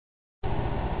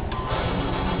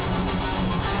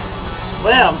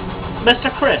Well,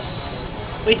 Mr. Chris,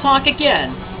 we talk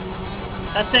again.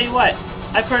 I tell you what,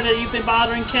 I've heard that you've been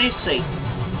bothering Casey.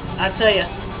 I tell you,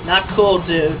 not cool,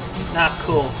 dude. Not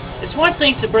cool. It's one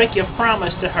thing to break your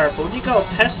promise to her, but when you go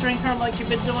pestering her like you've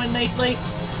been doing lately,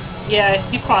 yeah,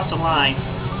 you cross the line.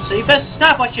 So you best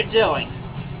stop what you're doing.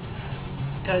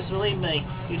 Because believe me,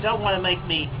 you don't want to make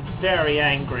me very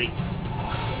angry.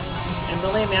 And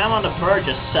believe me, I'm on the verge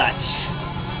of such.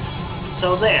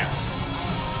 So there.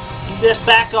 You just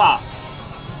back off.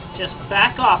 Just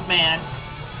back off, man.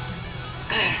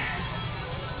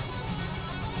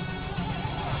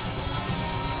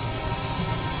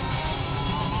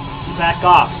 Back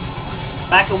off.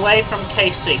 Back away from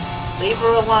Casey. Leave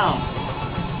her alone.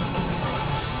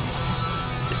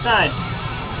 Besides,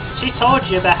 she told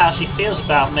you about how she feels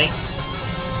about me.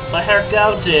 Let her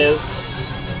go, dude.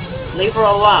 Leave her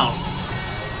alone.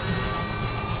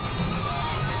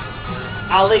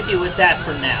 I'll leave you with that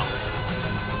for now.